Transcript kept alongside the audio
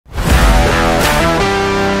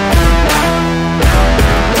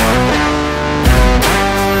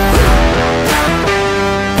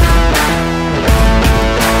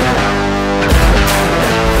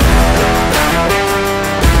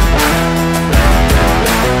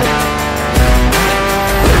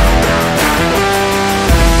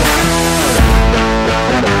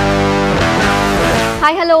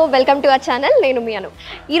Welcome to our channel. నేను మీ అను.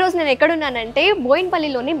 ఈరోజు నేను ఎక్కడున్నానంటే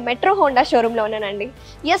బోయిన్పల్లిలోని మెట్రో హోండా షోరూంలో ఉన్నానండి.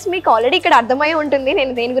 ఎస్, మీకు ఆల్రెడీ ఇక్కడ అర్థమై ఉంటుంది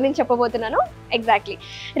నేను దేని గురించి చెప్పబోతున్నాను. ఎగ్జాక్ట్లీ,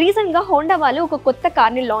 రీసెంట్గా హోండా వాళ్ళు ఒక కొత్త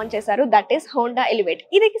కార్ని లాంచ్ చేశారు, దట్ ఈస్ హోండా ఎలివేట్.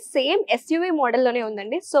 ఇది సేమ్ ఎస్యూవీ మోడల్లోనే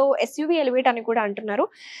ఉందండి. సో ఎస్యూవీ ఎలివేట్ అని కూడా అంటున్నారు.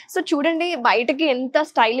 సో చూడండి బయటకి ఎంత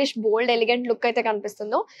స్టైలిష్, బోల్డ్, ఎలిగెంట్ లుక్ అయితే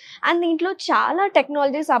కనిపిస్తుందో. అండ్ దీంట్లో చాలా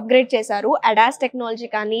టెక్నాలజీస్ అప్గ్రేడ్ చేశారు. అడాస్ టెక్నాలజీ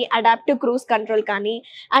కానీ, అడాప్టివ్ క్రూజ్ కంట్రోల్ కానీ,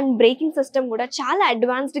 అండ్ బ్రేకింగ్ సిస్టమ్ కూడా చాలా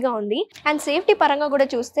అడ్వాన్స్డ్ గా ఉంది. అండ్ సేఫ్టీ పరంగా కూడా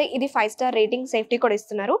చూస్తే ఇది 5 స్టార్ రేటింగ్ సేఫ్టీ కూడా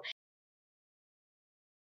ఇస్తున్నారు.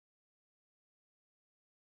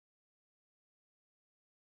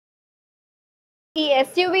 ఈ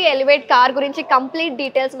ఎస్యూవీ ఎలివేట్ కార్ గురించి కంప్లీట్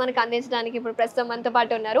డీటెయిల్స్ మనకు అందించడానికి ఇప్పుడు ప్రస్తుతం మనతో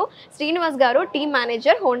పాటు ఉన్నారు శ్రీనివాస్ గారు, టీమ్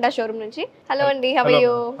మేనేజర్ హోండా షోరూమ్ నుంచి. హలో అండి, హౌ ఆర్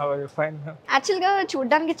యు? యాక్చువల్ గా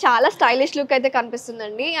చూడడానికి చాలా స్టైలిష్ లుక్ అయితే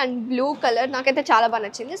కనిపిస్తుందండి. అండ్ బ్లూ కలర్ నాకైతే చాలా బాగా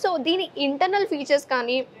నచ్చింది. సో దీని ఇంటర్నల్ ఫీచర్స్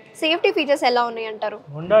కానీ సేఫ్టీ ఫీచర్స్ ఎలా ఉన్నాయి అంటారు?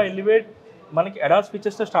 హోండా ఎలివేట్ మనకి అడాస్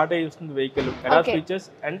ఫీచర్స్ తో స్టార్ట్ అయ్యి వస్తుంది vehicle. ADAS features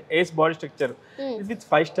and ace body structure with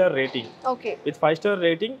 5 star rating. Okay, with 5 star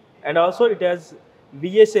rating and also it has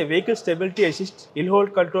VSA vehicle stability assist, hill hold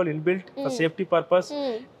control inbuilt for safety purpose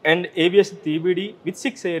and ABS 3BD with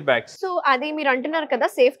 6 airbags. So అది మీరు అంటున్నారు కదా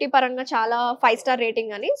safety పరంగా చాలా 5 star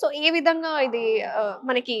rating అని. So ఏ విధంగా ఇది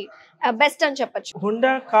మనకి బెస్ట్ అని చెప్పొచ్చు?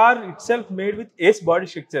 Honda car itself made with ACE body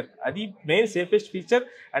structure. Adi main safest feature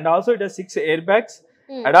and also it has 6 airbags.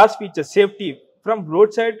 ADAS feature safety from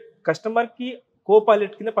roadside customer ki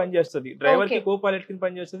co-pilot కింద పనిచేస్తుంది, డ్రైవర్ కి co-pilot కింద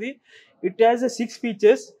పనిచేస్తుంది. It has 6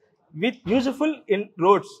 features with useful in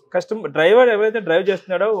roads. Customer driver ఎవరైతే drive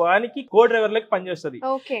చేస్తున్నాడో వానికి కో driver లకి పనిచేస్తుంది.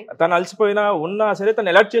 తను అలసిపోయినా ఉన్నా సరే తను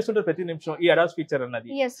అలర్ట్ చేస్తుంటారు ప్రతి నిమిషం ఈ అడాస్ ఫీచర్ అన్నది.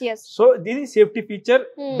 సో ఇది safety feature,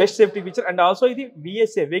 best safety feature. And also ఇది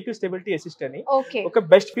VSA వెహికల్ స్టెబిలిటీ అసిస్ట్ అని ఒక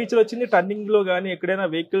బెస్ట్ ఫీచర్ వచ్చింది. టర్నింగ్ లో గానీ ఎక్కడైనా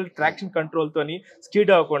వెహికల్ ట్రాక్షన్ కంట్రోల్ తోని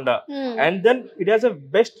స్కీడ్ అవ్వకుండా. And then it has a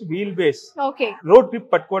best wheel base, road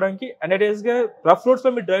grip పట్టుకోవడానికి. అండ్ ఇట్ హాస్ గా రఫ్ రోడ్స్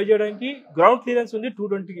లో మీరు డ్రైవ్ చేయడానికి గ్రౌండ్ క్లియరెన్స్ ఉంది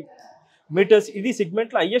 220 మీటర్స్. ఇది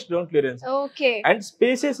సెగ్మెంట్ లో highest ground clearance. And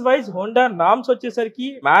spaces wise Honda norms వచ్చేసరికి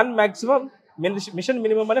మ్యాన్ మాక్సిమం మిషన్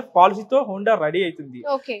మినిమం అనే పాలసీతో హోండా రెడీ అవుతుంది.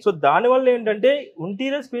 సో దాని వల్ల ఏంటంటే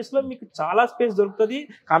ఇంటీరియర్ స్పేస్ లో మీకు చాలా స్పేస్ దొరుకుతుంది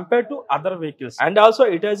compare to other vehicles. And also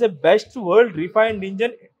it has a best world refined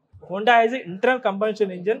engine. Honda has a internal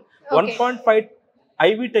combustion engine 1.5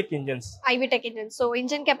 IV Tech engines. IV Tech engines. So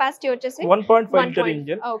engine capacity వచ్చేసి 1.5 liter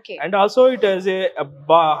engine. And also it has a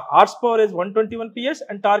horsepower is 121 PS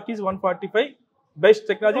and torque is 145. Best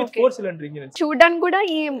technology with 4-cylinder engine. చూడడానికి కూడా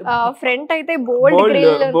ఈ front అయితే బోల్డ్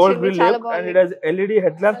grill చాలా బాగుంది. And it has LED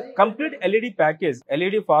headlamp, complete LED package,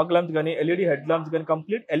 LED fog lamps gani, LED headlamps gani,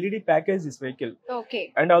 complete LED package this vehicle.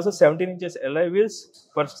 And also 17 inches alloy wheels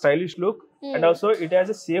for stylish look. And also it has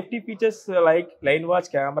a safety features like lane watch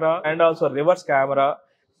camera and also reverse camera.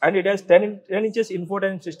 And it has 10 inches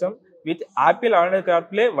infotainment system with Apple Android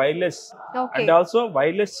CarPlay wireless. And also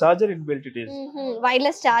wireless charger inbuilt it is.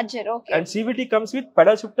 Wireless charger, okay. And CVT comes with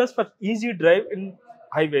pedal shifters for easy drive in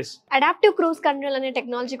highways. Adaptive cruise control అనే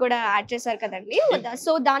technology కూడా add చేశారు కదండి.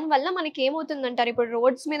 So దాని వల్ల మనకి ఏమవుతుందంటారు, ఇప్పుడు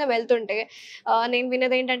roads మీద వెళ్తుంటే నేను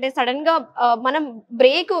విన్నది ఏంటంటే సడన్ గా మనం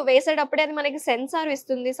బ్రేక్ వేసేటప్పుడే అది మనకి సెన్సార్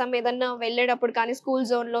ఇస్తుంది సమ్ ఏదన్నా వెళ్ళేటప్పుడు కానీ, స్కూల్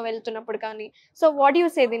జోన్ లో వెళ్తున్నప్పుడు కానీ. సో వాట్ యు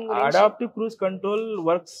సే దీని గురించి? Adaptive cruise control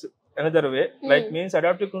works another way, like means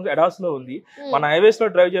adaptive cruise ADAS లో ఉంది. మన హైవేస్ లో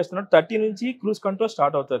డ్రైవ్ చేస్తున్నట్టు 30 నుంచి క్రూజ్ కంట్రోల్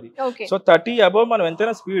స్టార్ట్ అవుతుంది. సో 30 అబౌవ్ మనం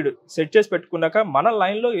ఎంతైనా స్పీడ్ సెట్ చేసి పెట్టుకున్నాక మన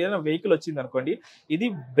లైన్ లో ఏదైనా వెహికల్ వచ్చింది అనుకోండి, ఇది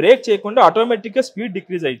బ్రేక్ చేయకుండా ఆటోమేటిక్ గా స్పీడ్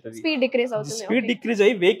డిక్రీజ్ అవుతుంది. స్పీడ్ డిక్రీజ్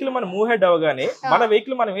అయ్యి వెహికల్ మనం మూవ్ హెడ్ అవగానే మన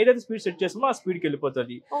వెహికల్ మనం ఏదైతే స్పీడ్ సెట్ చేస్తామో ఆ స్పీడ్ కి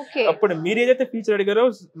వెళ్ళిపోతుంది. అప్పుడు మీరు ఏదైతే feature అడిగారో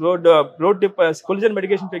road collision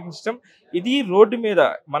mitigation braking system, ఇది రోడ్డు మీద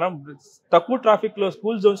మనం తక్కువ ట్రాఫిక్ లో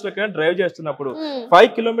స్కూల్ జోన్స్ లో డ్రైవ్ చేస్తున్నప్పుడు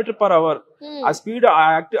 5 km/h ఆ స్పీడ్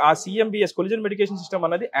ఆ CMBS కొలిజన్ మిటిగేషన్ సిస్టమ్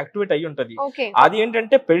అనేది యాక్టివేట్ అయ్యి ఉంటది. అది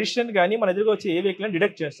ఏంటంటే పెడిస్ట్రియన్ గానీ మన ఎదురుగా వచ్చే ఏ వెహికల్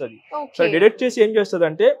డిటెక్ట్ చేస్తుంది. సో డిటెక్ట్ చేసి ఏం చేస్తుంది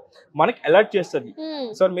అంటే మనకి అలర్ట్ చేస్తుంది.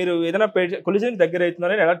 సో మీరు ఏదైనా కొలిజన్ దగ్గర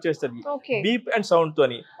అవుతున్నారని అలర్ట్ చేస్తుంది బీప్ అండ్ సౌండ్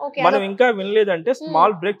తోని. మనం ఇంకా వినలేదంటే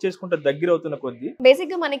స్మాల్ బ్రేక్ చేసుకుంటే దగ్గర అవుతున్న కొద్ది.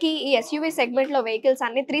 బేసిక్ గా మనకి ఈ SUV సెగ్మెంట్ లో వెహికల్స్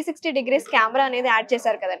అన్ని 360 degrees కెమెరా అనేది యాడ్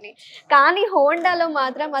చేశారు కదండి. కానీ హోండాలో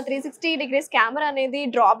మాత్రం ఆ 360 degrees కెమెరా అనేది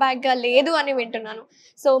డ్రాబ్యాక్ గా లేదు అని వింటున్నాను.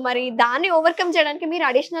 సో మరి దాన్ని ఓవర్కమ్ చేయడానికి మీరు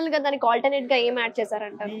అడిషనల్ గా దానికి ఆల్టర్నేట్ గా ఏం యాడ్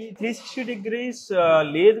చేశారంటారు? 360 degrees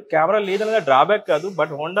లేదు కెమెరా లేదనేది డ్రాబ్యాక్ కాదు.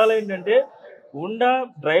 బట్ హోండాలో ఏంటంటే Honda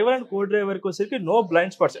driver and co driver కి వచ్చేసరికి నో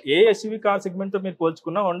బ్లైండ్ స్పాట్స్. ఏ SUV కార్ సెగ్మెంట్ తో మీరు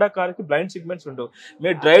పోల్చుకున్నా హోండా కార్ కి బ్లైండ్ సెగ్మెంట్స్ ఉండవు.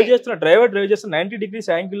 మీరు డ్రైవ్ చేస్తున్న 90 degrees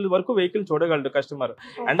యాంగిల్ వరకు వెహికల్ చూడగలరు కస్టమర్.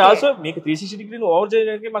 అండ్ ఆల్సో మీకు 360 degree ఓవర్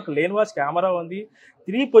చేయడానికి మాకు లేన్ వాచ్ కెమెరా ఉంది.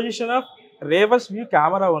 3 position of reverse view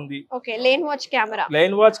camera ఉంది. Okay, lane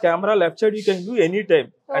watch camera left side you can view any time.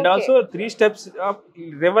 And also 3 steps of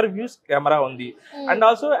river views camera ఉంది. And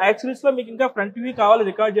also axis లో మీకు ఇంకా front view కావాలి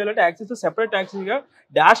record చేయాలంటే axis separate axis గా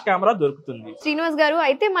dash camera దొరుకుతుంది. శ్రీనివాస్ గారు,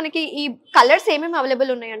 అయితే మనకి ఈ కలర్స్ ఏమేమి అవైలబుల్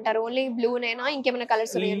ఉన్నాయి అంటారు? ఓన్లీ బ్లూ నేనా, ఇంకేమైనా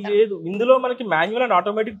కలర్స్ ఉన్నాయంటారు? లేదు, ఇందులో మనకి మాన్యువల్ అండ్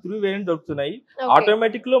ఆటోమేటిక్ 3 వేరియంట్ దొరుకుతున్నాయి.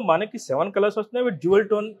 ఆటోమేటిక్ లో మనకి 7 కలర్స్ వస్తున్నాయి with dual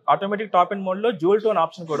tone. Automatic top and mode లో డ్యూయల్ టోన్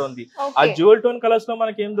ఆప్షన్ కూడా ఉంది. ఆ డ్యూయల్ టోన్ కలర్స్ లో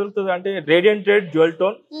మనకి ఏం దొరుకుతుంది అంటే radiant red dual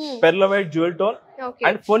tone, pearl white dual tone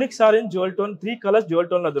and phonics orange dual tone. 3 colours dual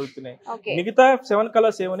tone లో దొరుకుతున్నాయి. మిగతా 7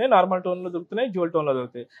 కలర్స్ ఏమన్నాయి నార్మల్ టోన్ లో దొరుకుతున్నాయి, డ్యూయల్ టోన్ లో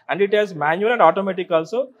దొరుకుతాయి. And it has manual and automatic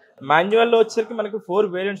also. Manual లో వచ్చేసరికి మనకి 4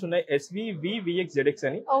 వేరియంట్స్ ఉన్నాయి, SV, V, VX, ZX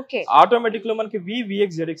అని. ఆటోమేటిక్ లో మనకి V,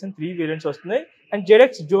 VX, ZX అని 3 వేరియంట్స్ వస్తున్నాయి. అండ్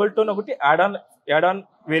ZX డ్యూయల్ టోన్ ఒకటి, యాడ్ ఆన్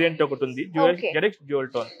వేరియంట్ ఒకటి ఉంది, ZX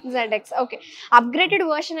dual tone. ZX okay. Upgraded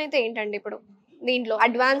version అయితే ఏంటండి ఇప్పుడు దీంట్లో?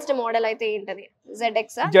 అడ్వాన్స్డ్ మోడల్ అయితే ఏంటది?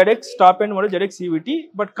 ZX top and model ZX CVT.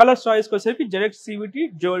 But colour choice వచ్చేసరికి ZX CVT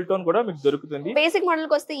డ్యూయల్ టోన్ కూడా మీకు దొరుకుతుంది. బేసిక్ మోడల్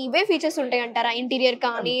కి వస్తే ఇవే ఫీచర్స్ ఉంటాయి అంటారా? ఇంటీరియర్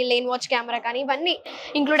కానీ, లేన్ వాచ్ కెమెరా కానీ ఇవన్నీ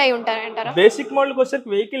ఇంక్లూడ్ అయి ఉంటాయి అంటారా? బేసిక్ మోడల్ కి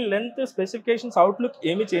వచ్చేసరికి వెహికల్ లెంత్, స్పెసిఫికేషన్స్, అవుట్లుక్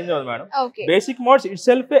ఏమీ చేంజ్ అవ్వదు madam. Basic modes it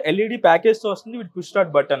self LED package తో వస్తుంది విత్ పుష్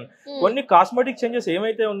స్టార్ట్ బటన్. కొన్ని కాస్మెటిక్ చేంజెస్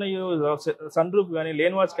ఏమైతే ఉన్నాయో, సన్ రూఫ్ కానీ,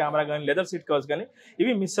 లేన్ వాచ్ కెమెరా కానీ, లెదర్ సీట్ కవర్స్ కానీ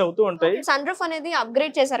ఇవి మిస్ అవుతూ ఉంటాయి. సన్ రూఫ్ అనేది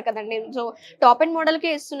అప్గ్రేడ్ చేశారు కదండి, సో టాప్ అండ్ మోడల్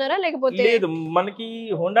కి ఇస్తున్నారా లేకపోతే? లేదు, మనకి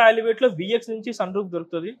హోండా ఎలివేట్ లో VX నుంచి సన్ రూఫ్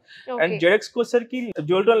దొరుకుతుంది. అండ్ ZX కి వచ్చేసరికి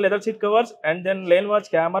dual tone leather seat covers and then lane watch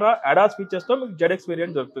camera ADAS features తో మీకు ZX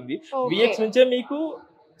వేరియంట్ దొరుకుతుంది. VX నుంచే మీకు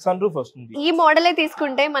సన్ రూఫ్ వస్తుంది. ఈ మోడల్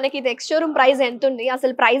తీసుకుంటే మనకి ఇది ఎక్స్ షోరూమ్ ప్రైస్ ఎంత ఉంది?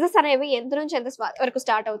 అసలు ప్రైజెస్ అనేవి ఎంత నుంచి ఎంత వరకు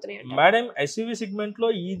స్టార్ట్ అవుతున్నాయి మేడం? SUV సెగ్మెంట్ లో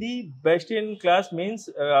ఇది best in class. Means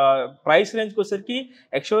price range వచ్చేసరికి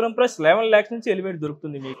ఎక్స్ షోరూమ్ ప్రైస్ 11 lakhs నుంచి ఎలివేట్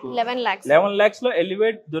దొరుకుతుంది మీకు. 11 lakhs లో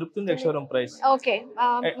ఎలివేట్ దొరుకుతుంది ex showroom price. Okay,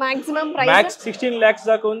 maximum price max 16 lakhs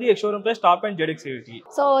దాకా ఉంది ex showroom price top and ZX CVT.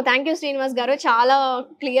 So thank you Srinivas గారు, చాలా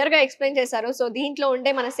క్లియర్ గా ఎక్స్ప్లెయిన్ చేశారు. సో దీంట్లో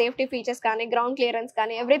ఉండే మన సేఫ్టీ ఫీచర్స్ కానీ, గ్రౌండ్ క్లియరెన్స్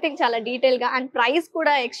కానీ, ఎవ్రీథింగ్ చాలా డీటెయిల్ గా, అండ్ ప్రైస్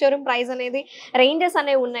కూడా షోరూమ్ ప్రైస్ అనేది రేంజెస్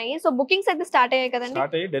అనేవి ఉన్నాయి. సో బుకింగ్స్ అయితే స్టార్ట్ అయ్యాయి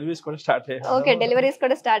కదండి? డెలివరీస్ కూడా స్టార్ట్ అయ్యాయి. ఓకే, డెలివరీస్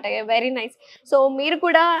కూడా స్టార్ట్ అయ్యాయి. Very nice. సో మీరు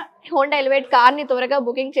కూడా హోండా ఎలివేట్ కార్ ని త్వరగా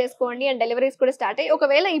బుకింగ్ చేసుకోండి, అండ్ డెలివరీస్ కూడా స్టార్ట్ అయ్యాయి.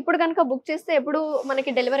 ఒకవేళ ఇప్పుడు కనుక బుక్ చేస్తే ఎప్పుడు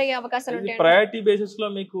మనకి డెలివరీ అయ్యే అవకాశాలు ఉంటాయి? ప్రయారిటీ బేసిస్ లో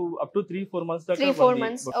మీకు అప్ టు 3-4 months దాకా. 3-4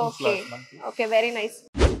 months. Okay okay, very nice.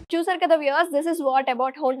 చూసారు కదా viewers, this is what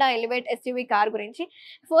about Honda elevate SUV car గురించి.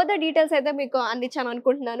 ఫర్దర్ డీటెయిల్స్ అయితే మీకు అందించాను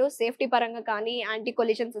అనుకుంటున్నాను. సేఫ్టీ పరంగా కానీ, యాంటీ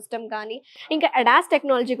కొలిజన్ సిస్టమ్ కానీ, ఇంకా ADAS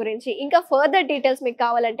టెక్నాలజీ గురించి. ఇంకా ఫర్దర్ డీటెయిల్స్ మీకు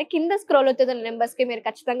కావాలంటే కింద స్క్రోల్ అవుతున్న నెంబర్స్ కి మీరు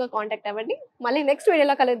ఖచ్చితంగా కాంటాక్ట్ అవ్వండి. మళ్ళీ నెక్స్ట్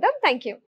వీడియోలో కలుద్దాం. Thank you.